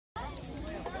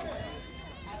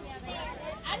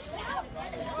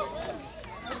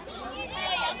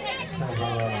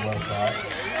side.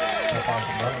 They'll find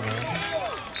some running room.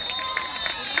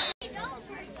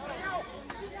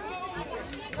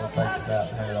 They'll take the snap,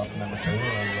 hand it off to number 2 on the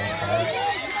left side.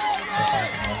 They'll find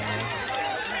some running room.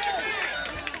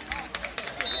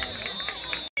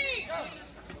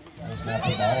 They'll snap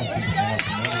the ball and keep it going up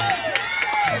the middle.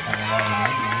 Take on the right and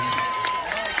running room.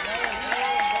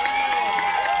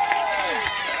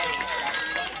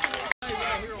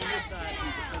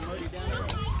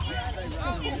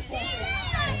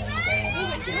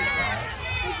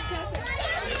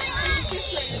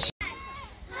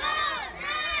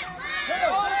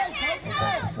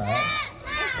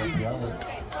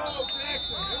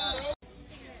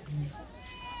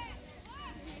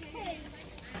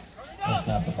 They'll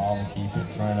snap the ball and keep it,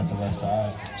 running up the left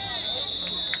side.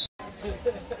 They'll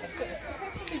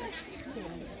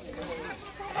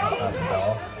snap the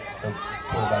ball. They'll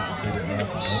pull back and keep it, run up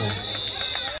the middle.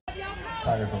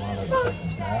 Tigers will line up to take the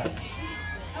snap.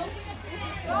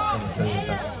 Number 2 will take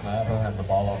the snap. He'll have the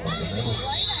ball off up the middle.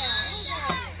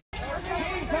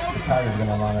 The Tigers are going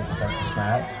to line up to take the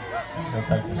snap. They'll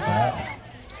take the snap.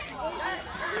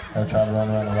 They'll try to run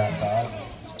around the right side.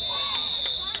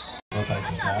 They'll take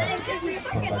the snap.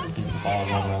 Pull back to keep the ball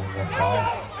running around the left side.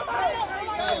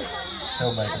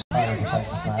 They'll make the Tigers will take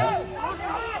the snap.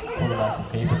 Pull it back to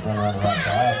keep it, run around the right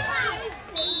side.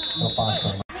 They'll find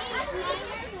some.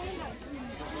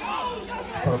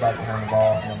 Put it back behind the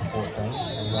ball for number 14.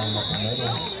 They'll run up the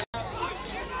middle.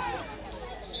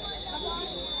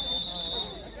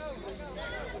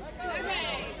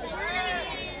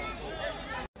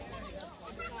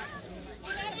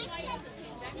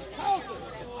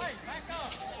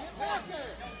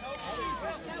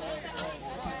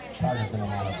 Tigers going to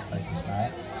line up to take the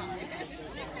snap.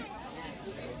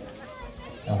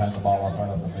 They'll have the ball up right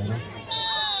up the middle.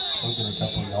 They'll get a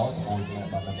couple of yards before he's met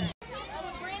by number 2.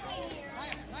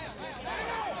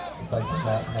 They'll take the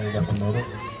snap, hand it up the middle.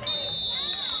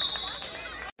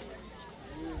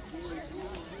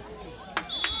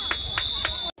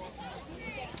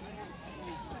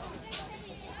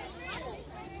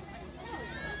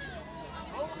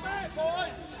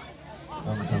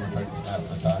 Number 2 will take the snap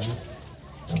for the Tigers.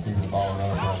 They'll keep the ball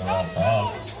running on the right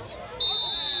side.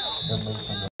 They'll move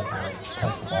some to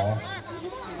take the ball.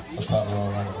 They'll try to roll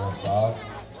around the left side.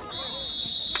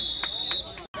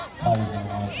 Tigers going to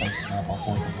want to take the snap on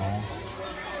 4th and long.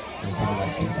 They'll put it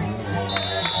like 2 through and roll around the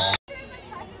right side.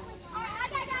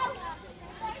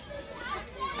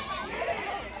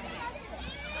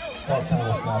 Tharptown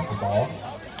will snap the ball.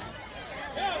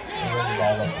 They'll run the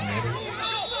ball up the middle.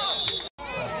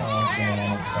 Tharptown's going to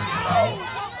want to take the ball.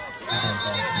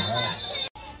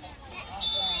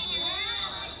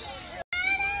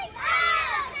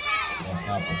 They'll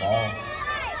snap the ball.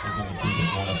 They're going to keep it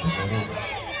going up the middle.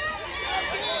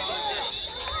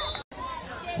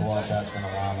 The Wildcats going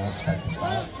to line up to take the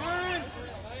snap.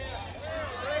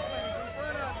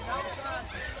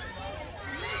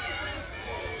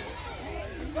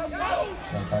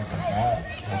 They'll take the snap.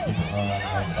 They'll keep it running on the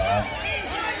right side.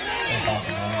 They'll pop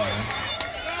the ball in.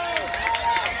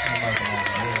 They'll make it on the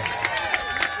middle.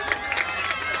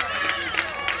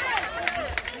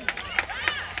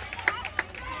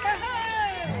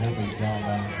 He'll be down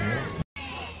the field.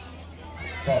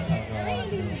 Tharptown's going to line up to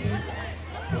do the field.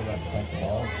 Pull back to take the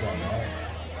ball. Drop back.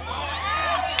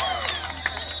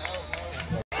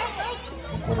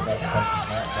 The quarterback will take the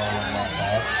snap. Ball on the right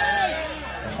side.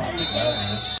 They'll pop the ball in.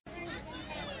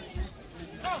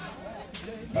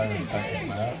 Tigers will take the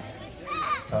snap.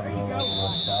 Try to roll over the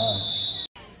left side.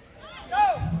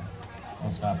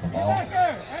 They'll snap the ball. They'll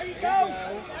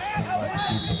like to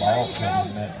keep the ball so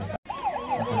the net.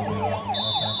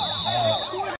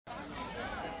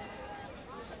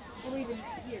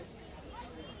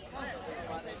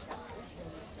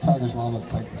 Tigers line up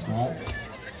to take the snap.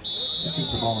 They keep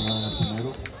the ball running up the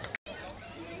middle.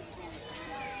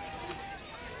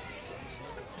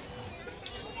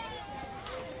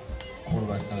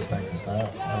 Quarterback's going to take the snap.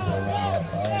 They'll go around the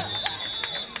outside.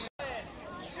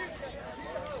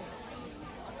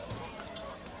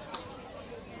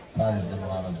 Tigers going to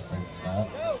line up to take the snap.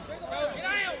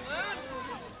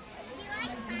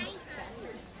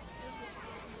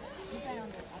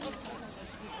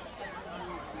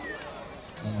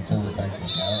 Number 2 will take the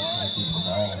snap. They keep the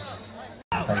ball.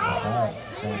 They'll take the snap.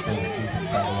 Number 2 will keep it.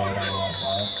 Try to roll it on the right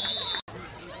side.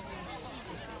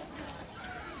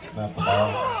 Snap the ball.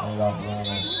 Hand it off the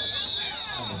runner.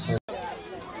 Number 3.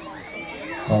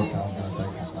 Tharptown's going to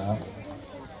take the snap.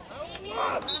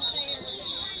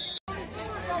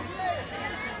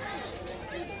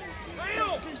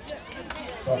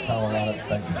 Tharptown will line up to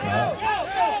take the snap.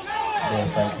 They'll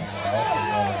take the ball.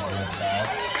 They'll roll it on the left side.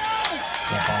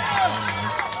 Step off the ball.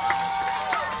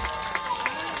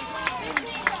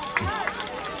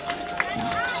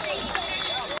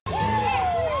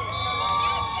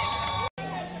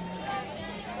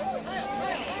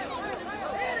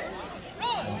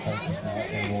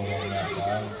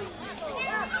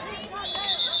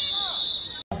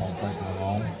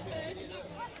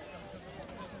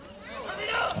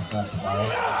 Got the ball.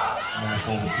 Number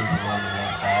 4 will keep it on the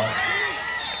left side.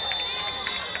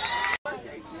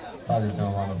 Tyler's going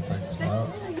to line up and take the snap.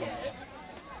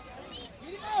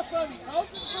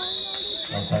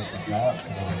 They'll take the snap,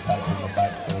 and they'll take it in the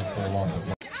backfield for a loss of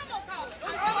play.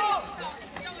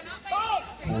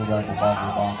 Quarterback will bobble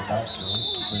the ball in the backfield.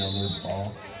 It'll be a loose ball.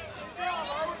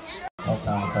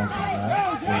 Tharptown will take the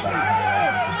snap. Quarterback will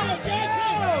have it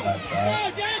on the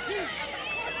backside.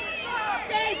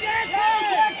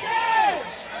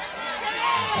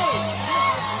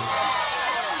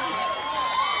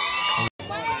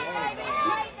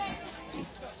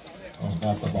 I'll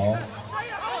snap the ball.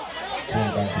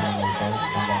 Quarterback to number 8,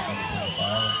 quarterback number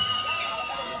 25.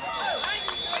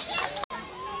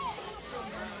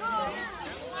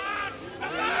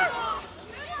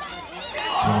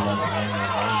 Quarterback to number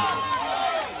 8.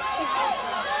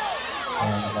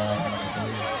 And the ball to number 3.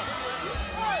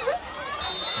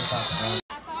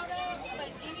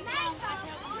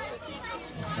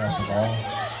 Snap the ball.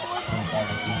 25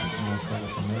 to 2 to see what's going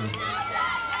to move.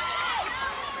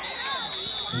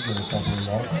 He did a couple of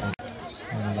yards.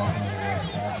 And then off on the left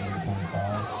side, number 25.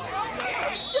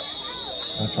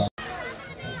 They'll try to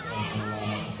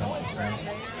line up and take the snap.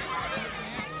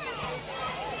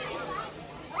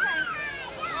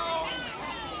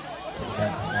 Got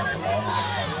to snap the ball, and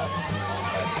then they'll have to put it on the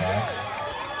backside.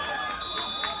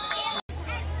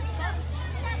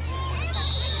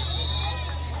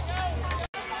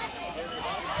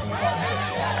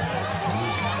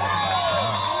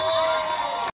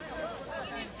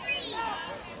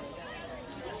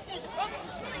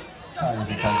 Tyler's will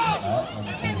take the snap,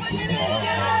 number 2 will keep the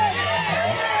ball.